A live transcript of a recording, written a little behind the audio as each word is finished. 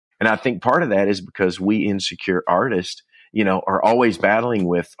And I think part of that is because we insecure artists, are always battling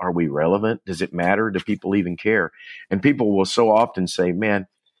with, are we relevant? Does it matter? Do people even care? And people will so often say, man,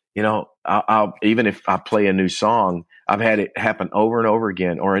 I'll even if I play a new song, I've had it happen over and over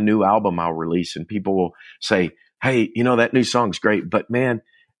again, or a new album I'll release, and people will say, hey, that new song's great, but man,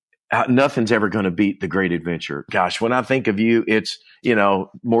 nothing's ever going to beat The Great Adventure. Gosh, when I think of you, it's,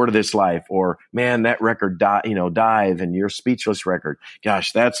 More to This Life, or man, that record, Dive, and your Speechless record.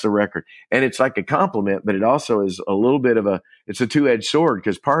 Gosh, that's the record. And it's like a compliment, but it also is a little bit of it's a two-edged sword,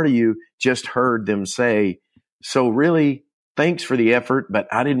 because part of you just heard them say, so really, thanks for the effort, but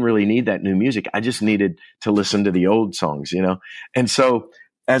I didn't really need that new music. I just needed to listen to the old songs, And so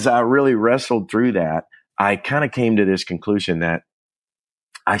as I really wrestled through that, I kind of came to this conclusion that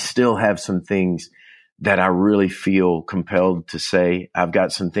I still have some things that I really feel compelled to say. I've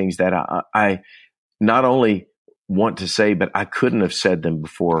got some things that I not only want to say, but I couldn't have said them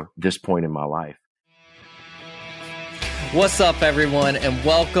before this point in my life. What's up, everyone, and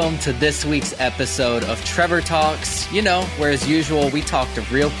welcome to this week's episode of Trevor Talks. Where as usual, we talk to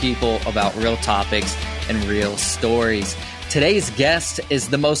real people about real topics and real stories. Today's guest is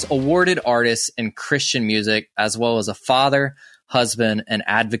the most awarded artist in Christian music, as well as a father, husband, and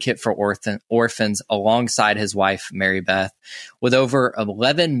advocate for orphans alongside his wife, Mary Beth. With over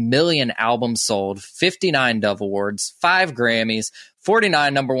 11 million albums sold, 59 Dove Awards, 5 Grammys,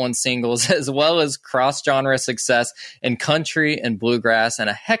 49 number one singles, as well as cross-genre success in country and bluegrass, and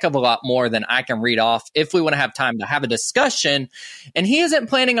a heck of a lot more than I can read off if we want to have time to have a discussion. And he isn't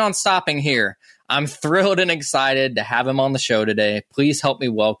planning on stopping here. I'm thrilled and excited to have him on the show today. Please help me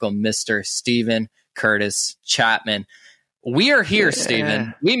welcome Mr. Stephen Curtis Chapman. We are here,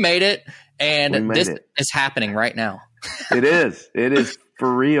 Stephen. We made it, and this is happening right now. It is. It is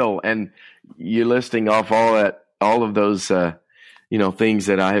for real. And you're listing off all of those, things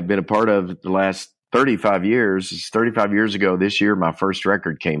that I have been a part of the last 35 years. It's 35 years ago this year, my first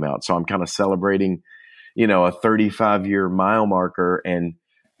record came out. So I'm kind of celebrating, a 35-year mile marker. And,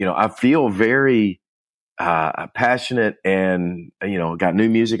 I feel very passionate, and, got new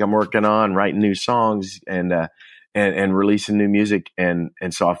music I'm working on, writing new songs, and releasing new music. And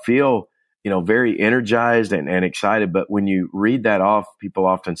so I feel, very energized and excited. But when you read that off, people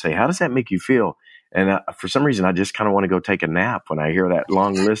often say, how does that make you feel? And for some reason, I just kind of want to go take a nap when I hear that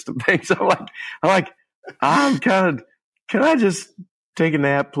long list of things. Can I just take a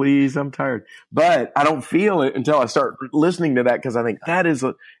nap, please? I'm tired. But I don't feel it until I start listening to that, because I think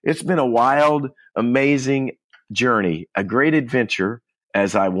it's been a wild, amazing journey, a great adventure,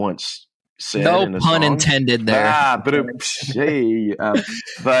 as I once said. No pun intended there.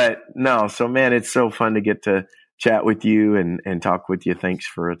 But no, so man, it's so fun to get to chat with you and talk with you. Thanks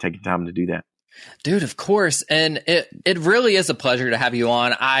for taking time to do that. Dude, of course. And it really is a pleasure to have you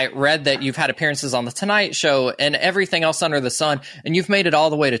on. I read that you've had appearances on The Tonight Show and everything else under the sun, and you've made it all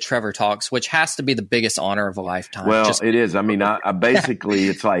the way to Trevor Talks, which has to be the biggest honor of a lifetime. Well, it is. I mean, I basically,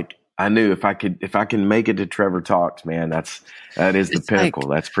 it's like, I knew if I can make it to Trevor Talks, man, that is the pinnacle.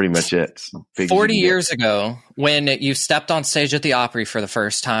 That's pretty much it. 40 years ago, when you stepped on stage at the Opry for the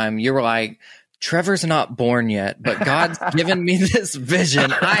first time, you were like, Trevor's not born yet, but God's given me this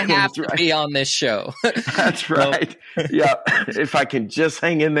vision. I have to be on this show. That's right. Yeah. If I can just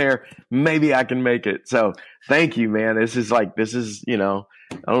hang in there, maybe I can make it. So thank you, man. This is, I don't know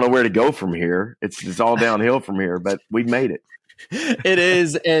where to go from here. It's all downhill from here, but we made it. It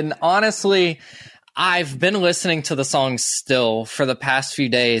is. And honestly, I've been listening to the song Still for the past few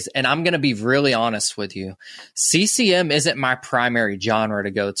days, and I'm going to be really honest with you. CCM isn't my primary genre to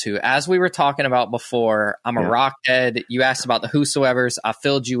go to. As we were talking about before, I'm a rock head. You asked about the Whosoevers. I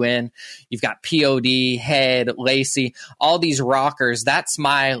filled you in. You've got POD, Head, Lacey, all these rockers. That's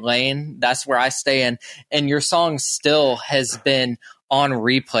my lane. That's where I stay in. And your song Still has been on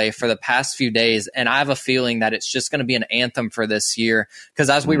replay for the past few days, and I have a feeling that it's just going to be an anthem for this year, because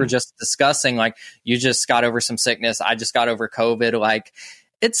as we were just discussing, you just got over some sickness, I just got over COVID.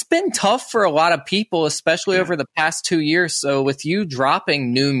 It's been tough for a lot of people, especially over the past 2 years. So with you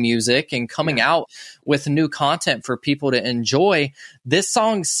dropping new music and coming out with new content for people to enjoy, this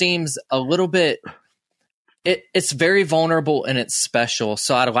song seems a little bit it's very vulnerable and it's special.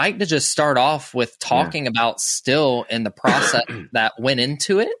 So I'd like to just start off with talking about Still and the process that went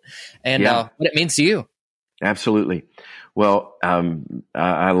into it, and what it means to you. Absolutely. Well,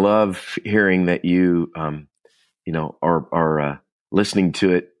 I love hearing that you, are listening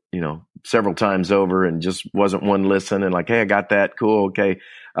to it, several times over, and just wasn't one listen and hey, I got that. Cool. Okay.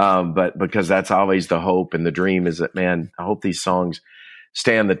 But because that's always the hope and the dream, is that, man, I hope these songs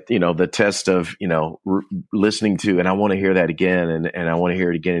stand the test of, listening to, and I want to hear that again. And I want to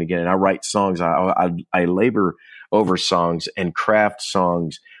hear it again and again. And I write songs. I labor over songs and craft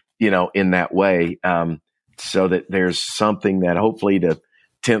songs, in that way. So that there's something that hopefully the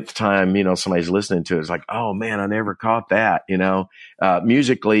 10th time, somebody's listening to it, it's like, oh man, I never caught that,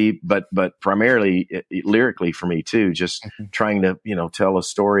 musically, but primarily lyrically for me too, just trying to, tell a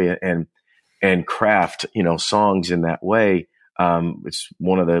story and craft, songs in that way. It's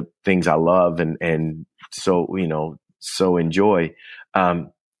one of the things I love and so, so enjoy. And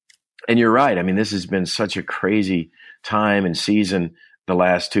you're right. I mean, this has been such a crazy time and season the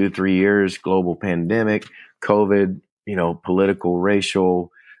last 2-3 years, global pandemic, COVID, political,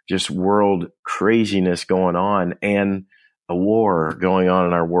 racial, just world craziness going on, and a war going on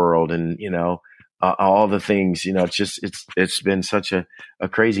in our world. And, all the things, it's been such a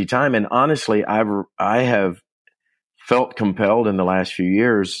crazy time. And honestly, I have felt compelled in the last few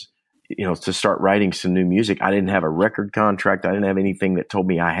years, to start writing some new music. I didn't have a record contract. I didn't have anything that told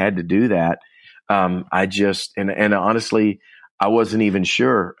me I had to do that. I just, and honestly, I wasn't even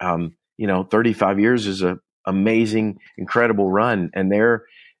sure. 35 years is a amazing, incredible run. And there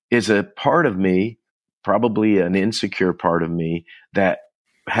is a part of me, probably an insecure part of me, that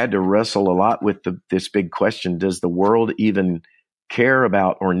had to wrestle a lot with this big question. Does the world even care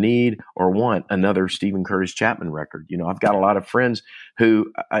about or need or want another Stephen Curtis Chapman record? I've got a lot of friends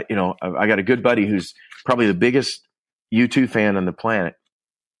who, I got a good buddy who's probably the biggest U2 fan on the planet.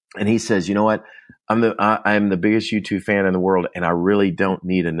 And he says, you know what? I'm the biggest U2 fan in the world, and I really don't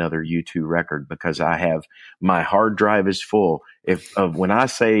need another U2 record because I have my hard drive is full. When I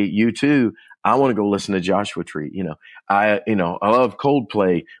say U2, I want to go listen to Joshua Tree. I love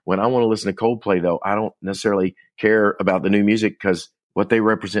Coldplay. When I want to listen to Coldplay, though, I don't necessarily care about the new music because what they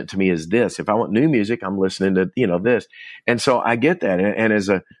represent to me is this. If I want new music, I'm listening to, this. And so I get that. And as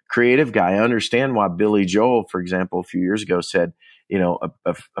a creative guy, I understand why Billy Joel, for example, a few years ago said,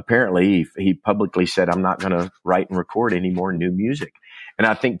 apparently he publicly said, I'm not going to write and record any more new music. And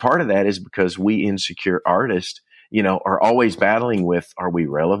I think part of that is because we insecure artists, are always battling with, are we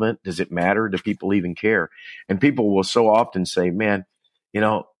relevant? Does it matter? Do people even care? And people will so often say, man,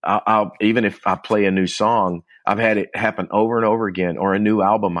 I'll even if I play a new song, I've had it happen over and over again, or a new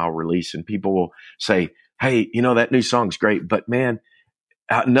album I'll release, and people will say, hey, that new song's great, but man,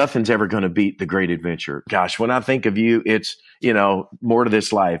 nothing's ever going to beat The Great Adventure. Gosh, when I think of you, it's, More to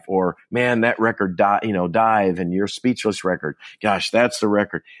This Life, or man, that record, Dive, and your Speechless record. Gosh, that's the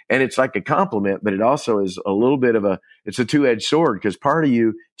record. And it's like a compliment, but it also is a little bit of it's a two-edged sword, because part of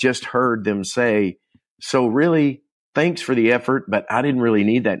you just heard them say, so really, thanks for the effort, but I didn't really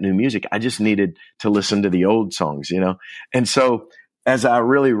need that new music. I just needed to listen to the old songs, And so as I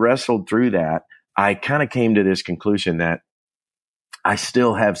really wrestled through that, I kind of came to this conclusion that I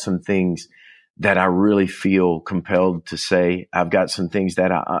still have some things that I really feel compelled to say. I've got some things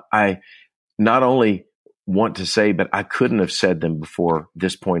that I not only want to say, but I couldn't have said them before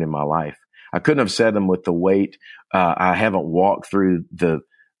this point in my life. I couldn't have said them with the weight. I haven't walked through the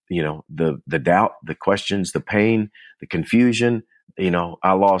doubt, the questions, the pain, the confusion.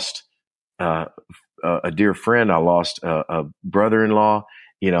 I lost a dear friend. I lost a brother-in-law,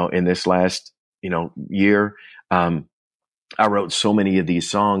 in this last, year. I wrote so many of these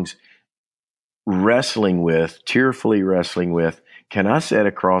songs tearfully wrestling with, can I sit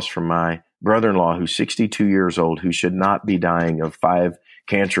across from my brother-in-law who's 62 years old, who should not be dying of 5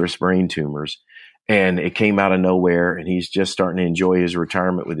 cancerous brain tumors? And it came out of nowhere, and he's just starting to enjoy his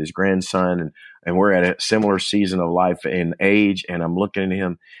retirement with his grandson. And we're at a similar season of life and age. And I'm looking at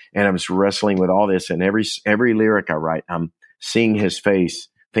him, and I'm just wrestling with all this. And every lyric I write, I'm seeing his face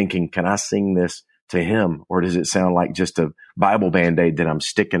thinking, can I sing this to him? Or does it sound like just a Bible Band-Aid that I'm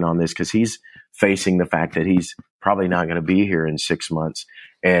sticking on this? Cause he's facing the fact that he's probably not going to be here in 6 months,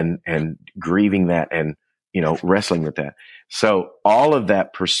 and grieving that, and, wrestling with that. So all of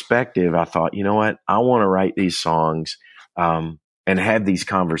that perspective, I thought, you know what? I want to write these songs, and have these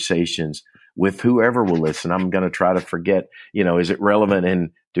conversations with whoever will listen. I'm going to try to forget, is it relevant,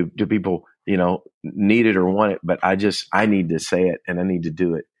 and do people, need it or want it? But I need to say it, and I need to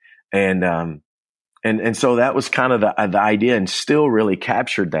do it. And so that was kind of the idea, and still really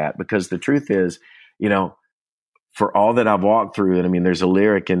captured that, because the truth is, for all that I've walked through, and I mean, there's a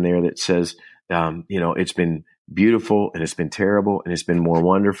lyric in there that says, it's been beautiful, and it's been terrible, and it's been more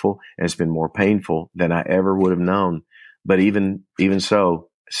wonderful, and it's been more painful than I ever would have known. But even so,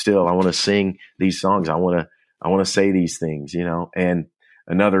 still, I want to sing these songs. I want to say these things, And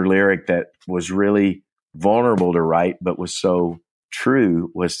another lyric that was really vulnerable to write, but was so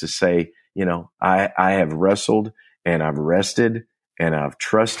true, was to say, I have wrestled, and I've rested, and I've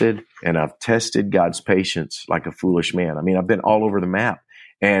trusted and I've tested God's patience like a foolish man. I mean, I've been all over the map.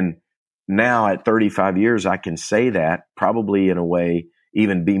 And now at 35 years, I can say that probably in a way,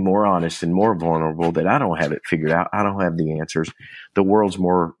 even be more honest and more vulnerable, that I don't have it figured out. I don't have the answers. The world's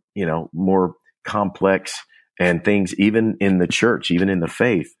more, more complex, and things, even in the church, even in the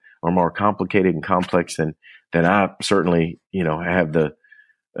faith, are more complicated and complex than I certainly, have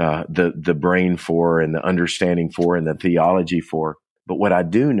the brain for, and the understanding for, and the theology for. But what I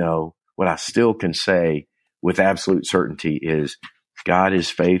do know, what I still can say with absolute certainty, is God is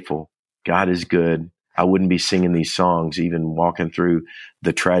faithful. God is good. I wouldn't be singing these songs, even walking through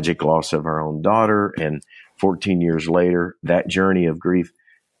the tragic loss of our own daughter, and 14 years later, that journey of grief.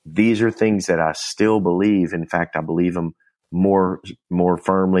 These are things that I still believe. In fact, I believe them more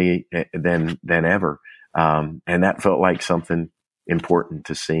firmly than ever. And that felt like something important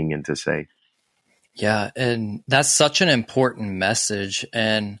to sing and to say. Yeah. And that's such an important message.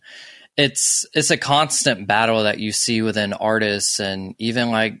 And it's a constant battle that you see within artists and even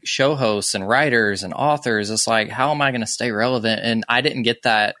like show hosts and writers and authors. It's like, how am I going to stay relevant? And I didn't get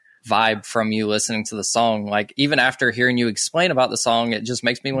that vibe from you listening to the song. Like, even after hearing you explain about the song, it just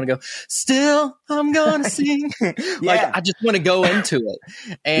makes me want to go, still, I'm going to sing. Like, I just want to go into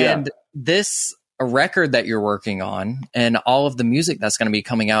it. And this a record that you're working on and all of the music that's going to be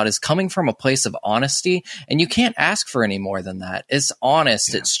coming out is coming from a place of honesty. And you can't ask for any more than that. It's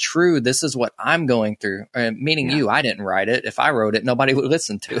honest. It's true. This is what I'm going through. Meaning you, I didn't write it. If I wrote it, nobody would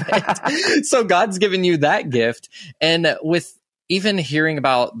listen to it. So God's given you that gift. And with even hearing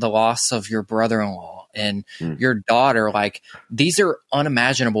about the loss of your brother-in-law and your daughter, like, these are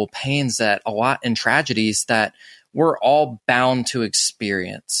unimaginable pains that and tragedies that we're all bound to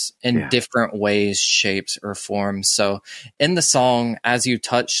experience in different ways, shapes, or forms. So in the song, as you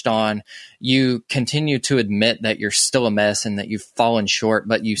touched on, you continue to admit that you're still a mess and that you've fallen short,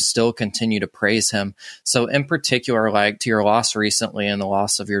 but you still continue to praise him. So in particular, like to your loss recently and the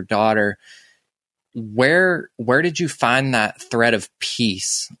loss of your daughter, where did you find that thread of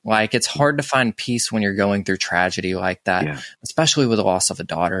peace? Like, it's hard to find peace when you're going through tragedy like that, especially with the loss of a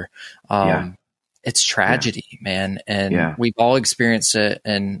daughter. It's tragedy, man. And we've all experienced it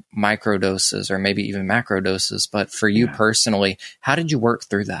in micro doses or maybe even macro doses. But for you personally, how did you work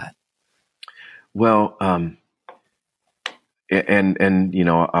through that? Well, and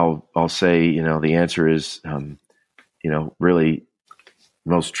I'll say, the answer is, really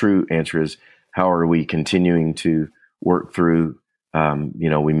most true answer is, how are we continuing to work through,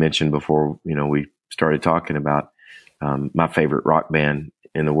 we mentioned before, we started talking about, my favorite rock band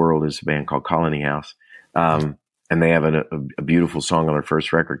in the world is a band called Colony House. And they have a beautiful song on their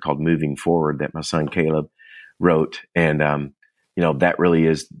first record called Moving Forward that my son Caleb wrote. And, that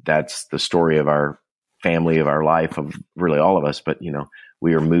really that's the story of our family, of our life, of really all of us. But,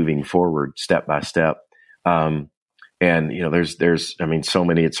 we are moving forward step by step. And, there's, so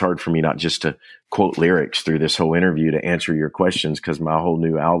many, it's hard for me not just to quote lyrics through this whole interview to answer your questions, because my whole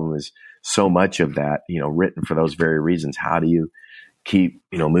new album is so much of that, written for those very reasons. How do you keep,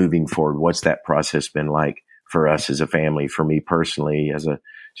 moving forward? What's that process been like for us as a family, for me personally, as a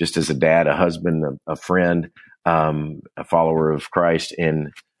dad, a husband, a friend, a follower of Christ,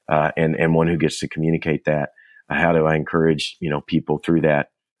 and one who gets to communicate that. How do I encourage, people through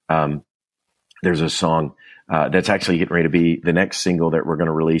that? There's a song, that's actually getting ready to be the next single that we're going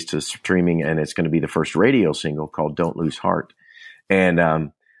to release to streaming. And it's going to be the first radio single, called Don't Lose Heart.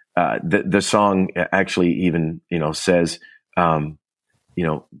 And, the song actually even, says,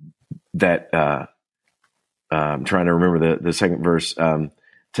 that, I'm trying to remember the second verse.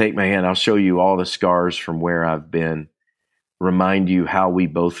 Take my hand, I'll show you all the scars from where I've been. Remind you how we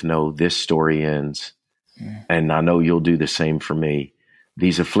both know this story ends. And I know you'll do the same for me.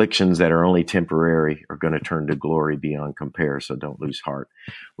 These afflictions that are only temporary are going to turn to glory beyond compare. So don't lose heart.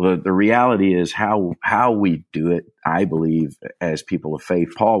 Well, the reality is how we do it. I believe, as people of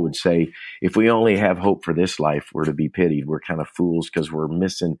faith, Paul would say, if we only have hope for this life, we're to be pitied. We're kind of fools, because we're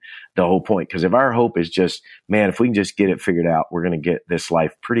missing the whole point. Because if our hope is just, man, if we can just get it figured out, we're going to get this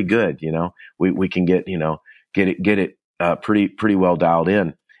life pretty good. We can get it pretty well dialed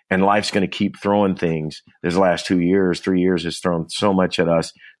in. And life's going to keep throwing things. This last 3 years has thrown so much at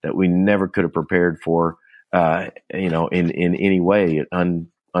us that we never could have prepared for, in any way,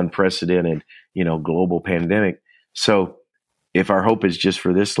 unprecedented, global pandemic. So if our hope is just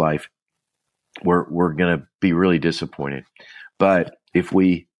for this life, we're going to be really disappointed. But if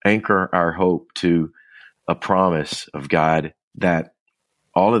we anchor our hope to a promise of God that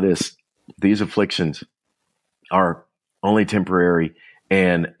all of these afflictions are only temporary,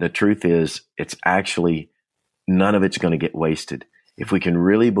 and the truth is, it's actually, none of it's going to get wasted. if we can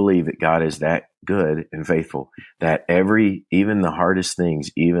really believe that God is that good and faithful, that even the hardest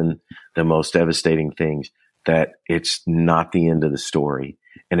things, even the most devastating things, that it's not the end of the story.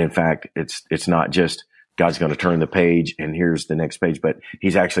 And in fact, it's not just God's going to turn the page and here's the next page, but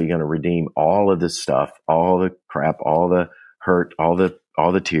he's actually going to redeem all of the stuff, all the crap, all the hurt, all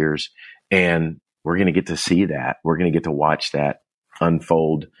the tears. And we're going to get to see that. We're going to get to watch that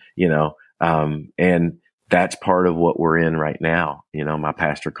unfold, and that's part of what we're in right now. My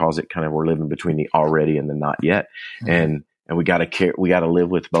pastor calls it kind of, we're living between the already and the not yet. Mm-hmm. And we got to live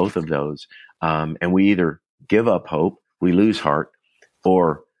with both of those. And we either give up hope, we lose heart,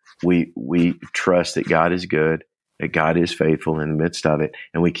 or we trust that God is good, that God is faithful in the midst of it.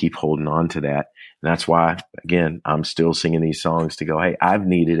 And we keep holding on to that. And that's why, again, I'm still singing these songs to go, hey, I've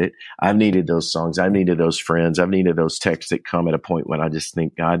needed it. I've needed those songs. I've needed those friends. I've needed those texts that come at a point when I just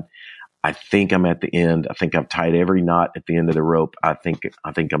think, God, I think I'm at the end. I think I've tied every knot at the end of the rope. I think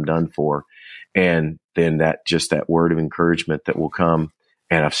I'm done for. And then that word of encouragement that will come.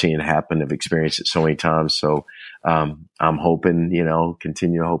 And I've seen it happen. I've experienced it so many times. So, I'm hoping,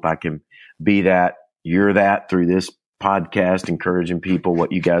 continue to hope I can be that. You're that through this podcast, encouraging people,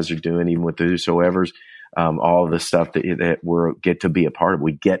 what you guys are doing, even with the whosoever's, all of the stuff that we get to be a part of.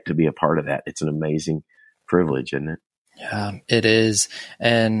 We get to be a part of that. It's an amazing privilege, isn't it? Yeah, it is.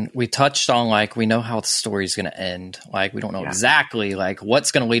 And we touched on, we know how the story's going to end. We don't know exactly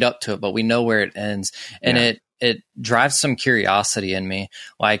what's going to lead up to it, but we know where it ends. And it drives some curiosity in me.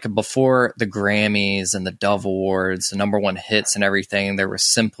 Before the Grammys and the Dove Awards, the number one hits and everything, there was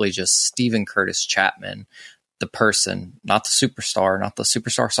simply just Steven Curtis Chapman, the person, not the superstar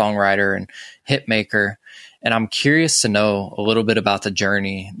songwriter and hit maker. And I'm curious to know a little bit about the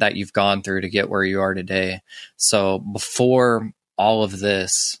journey that you've gone through to get where you are today. So before all of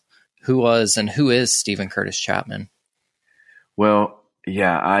this, who was and who is Steven Curtis Chapman? Well,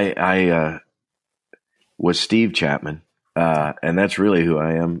 yeah, I was Steve Chapman. And that's really who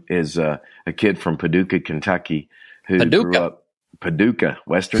I am, is a kid from Paducah, Kentucky, who grew up Paducah,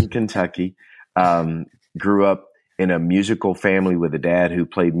 Western Kentucky, grew up in a musical family with a dad who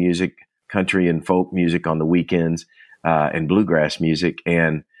played music, country and folk music on the weekends, and bluegrass music.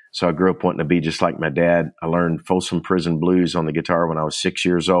 And so I grew up wanting to be just like my dad. I learned Folsom Prison Blues on the guitar when I was 6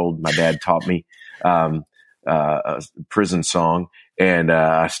 years old. My dad taught me a prison song, and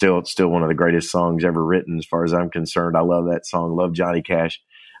still one of the greatest songs ever written as far as I'm concerned. I love that song, love Johnny Cash.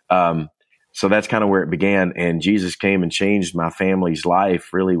 So that's kind of where it began. And Jesus came and changed my family's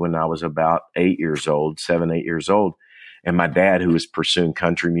life really when I was about 8 years old. And my dad, who was pursuing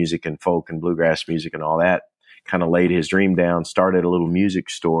country music and folk and bluegrass music and all that, kind of laid his dream down, started a little music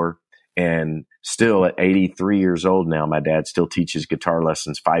store. And still at 83 years old now, my dad still teaches guitar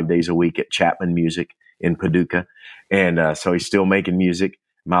lessons 5 days a week at Chapman Music in Paducah. And so he's still making music.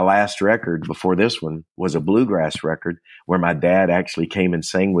 My last record before this one was a bluegrass record where my dad actually came and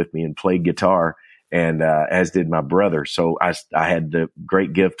sang with me and played guitar, and as did my brother. So I had the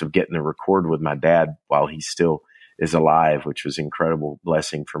great gift of getting to record with my dad while he still is alive, which was an incredible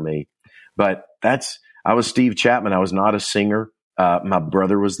blessing for me. But I was Steve Chapman. I was not a singer. My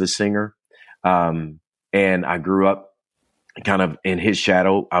brother was the singer. And I grew up kind of in his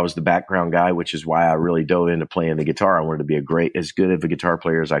shadow. I was the background guy, which is why I really dove into playing the guitar. I wanted to be as good of a guitar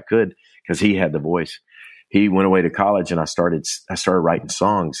player as I could because he had the voice. He went away to college and I started writing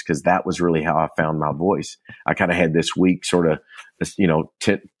songs because that was really how I found my voice. I kind of had this weak sort of,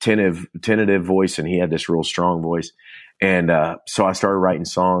 tentative voice, and he had this real strong voice. And so I started writing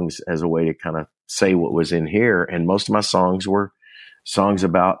songs as a way to kind of say what was in here. And most of my songs were songs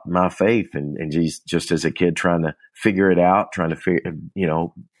about my faith and just as a kid trying to figure it out,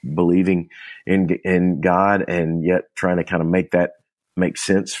 believing in God, and yet trying to kind of make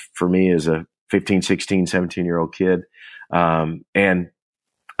sense for me as a 15, 16, 17-year-old kid. And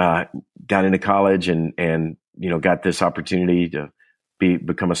got into college and got this opportunity to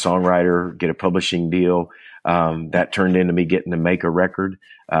become a songwriter, get a publishing deal. That turned into me getting to make a record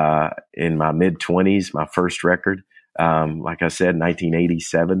in my mid-20s, my first record. Like I said,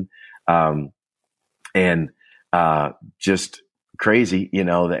 1987. Just crazy,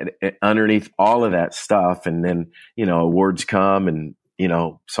 that underneath all of that stuff. And then, awards come and,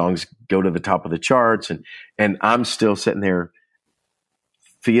 songs go to the top of the charts, and I'm still sitting there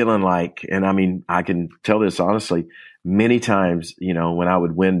feeling like, and I mean, I can tell this honestly, many times, when I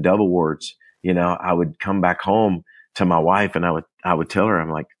would win Dove Awards, I would come back home to my wife and I would tell her, I'm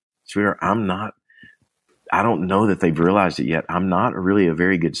like, sweetheart, I don't know that they've realized it yet. I'm not really a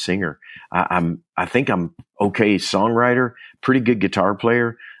very good singer. I think I'm okay songwriter, pretty good guitar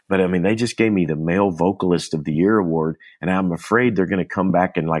player, but I mean, they just gave me the Male Vocalist of the Year award, and I'm afraid they're going to come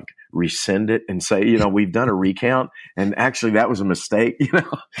back and like rescind it and say, we've done a recount, and actually that was a mistake,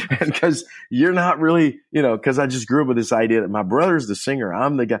 because you're not really, because I just grew up with this idea that my brother's the singer,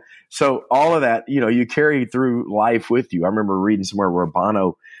 I'm the guy. So all of that, you carry through life with you. I remember reading somewhere where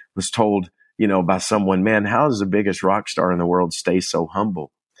Bono was told, by someone, man, how does the biggest rock star in the world stay so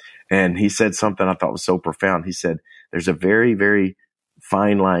humble? And he said something I thought was so profound. He said, there's a very, very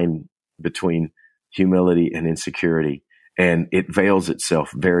fine line between humility and insecurity, and it veils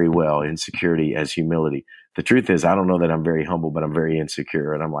itself very well, insecurity as humility. The truth is, I don't know that I'm very humble, but I'm very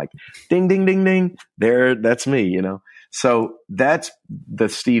insecure. And I'm like, ding, ding, ding, ding. There, that's me, So that's the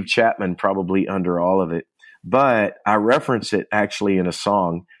Steve Chapman probably under all of it. But I reference it actually in a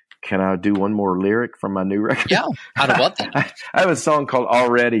song. Can I do one more lyric from my new record? Yeah, I'd love that. I have a song called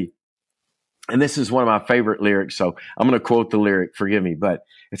Already. And this is one of my favorite lyrics. So I'm going to quote the lyric. Forgive me. But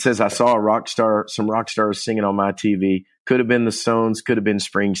it says, I saw some rock stars singing on my TV. Could have been the Stones, could have been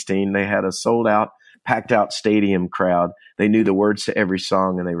Springsteen. They had a sold out, packed out stadium crowd. They knew the words to every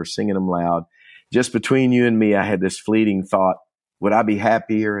song and they were singing them loud. Just between you and me, I had this fleeting thought. Would I be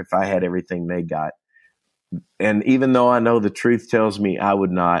happier if I had everything they got? And even though I know the truth tells me I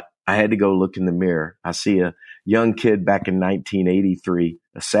would not, I had to go look in the mirror. I see a young kid back in 1983,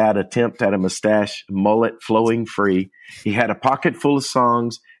 a sad attempt at a mustache, mullet flowing free. He had a pocket full of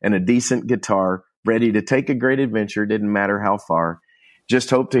songs and a decent guitar, ready to take a great adventure, didn't matter how far. Just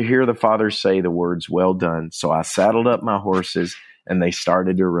hoped to hear the father say the words, well done. So I saddled up my horses and they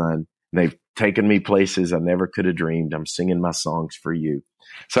started to run. They've taken me places I never could have dreamed. I'm singing my songs for you.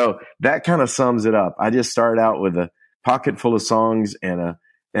 So that kind of sums it up. I just started out with a pocket full of songs and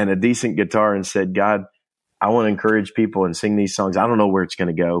a decent guitar and said, God, I want to encourage people and sing these songs. I don't know where it's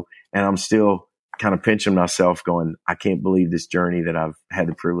going to go. And I'm still kind of pinching myself going, I can't believe this journey that I've had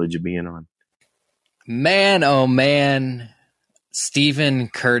the privilege of being on. Man, oh man. Stephen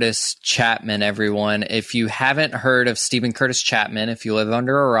Curtis Chapman, everyone. If you haven't heard of Stephen Curtis Chapman, if you live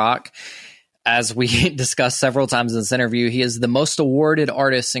under a rock, as we discussed several times in this interview, he is the most awarded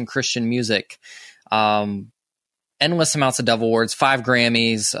artist in Christian music. Endless amounts of Dove Awards, 5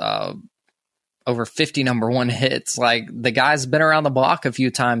 Grammys, over 50 number 1 hits. Like, the guy's been around the block a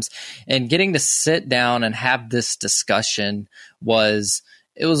few times, and getting to sit down and have this discussion was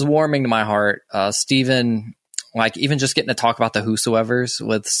warming to my heart. Stephen, like, even just getting to talk about the Whosoevers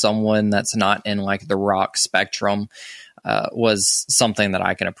with someone that's not in like the rock spectrum was something that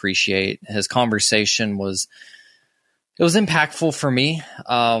I can appreciate. His conversation was impactful for me.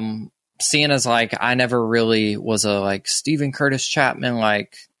 Seeing as like I never really was a like Stephen Curtis Chapman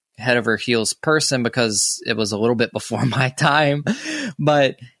like head over heels person, because it was a little bit before my time,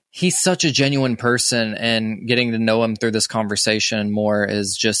 but he's such a genuine person, and getting to know him through this conversation more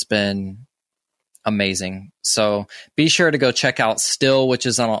has just been amazing. So be sure to go check out Still, which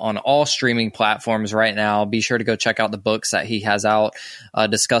is on all streaming platforms right now. Be sure to go check out the books that he has out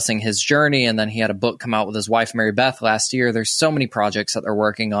discussing his journey. And then he had a book come out with his wife, Mary Beth, last year. There's so many projects that they're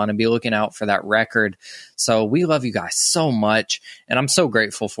working on, and be looking out for that record. So we love you guys so much, and I'm so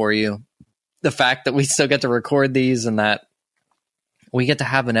grateful for you. The fact that we still get to record these and that we get to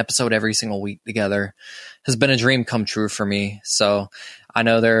have an episode every single week together has been a dream come true for me. So I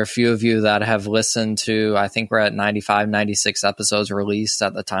know there are a few of you that have listened to, I think we're at 95, 96 episodes released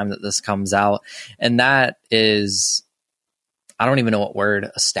at the time that this comes out. And that is, I don't even know what word,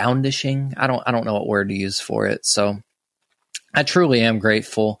 astounding. I don't know what word to use for it. So I truly am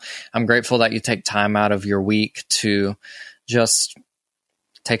grateful. I'm grateful that you take time out of your week to just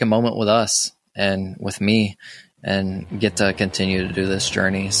take a moment with us and with me, and get to continue to do this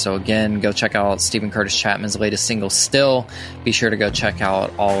journey. So again, go check out Stephen Curtis Chapman's latest single, Still. Be sure to go check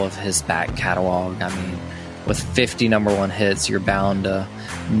out all of his back catalog. I mean, with 50 number 1 hits, you're bound to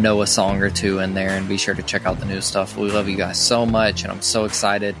know a song or two in there, and be sure to check out the new stuff. We love you guys so much, and I'm so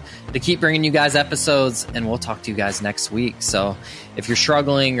excited to keep bringing you guys episodes, and we'll talk to you guys next week. So if you're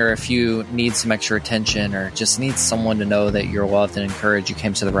struggling, or if you need some extra attention, or just need someone to know that you're loved and encouraged, you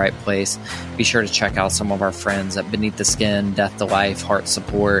came to the right place, be sure to check out some of our friends at Beneath the Skin, Death to Life, Heart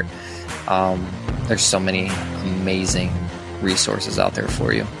Support. There's so many amazing resources out there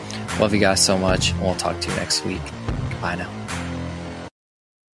for you. Love you guys so much, and we'll talk to you next week. Bye now.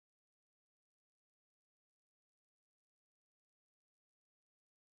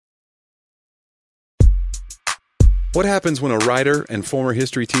 What happens when a writer and former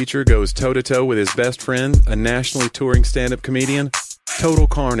history teacher goes toe-to-toe with his best friend, a nationally touring stand-up comedian? Total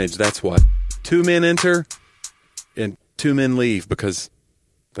carnage, that's what. 2 men enter, and 2 men leave, because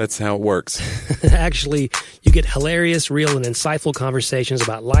That's how it works. Actually, you get hilarious, real, and insightful conversations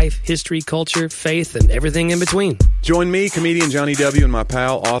about life, history, culture, faith, and everything in between. Join me, comedian Johnny W., and my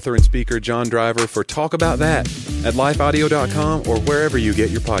pal, author and speaker John Driver for Talk About That at lifeaudio.com or wherever you get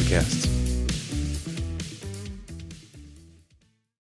your podcasts.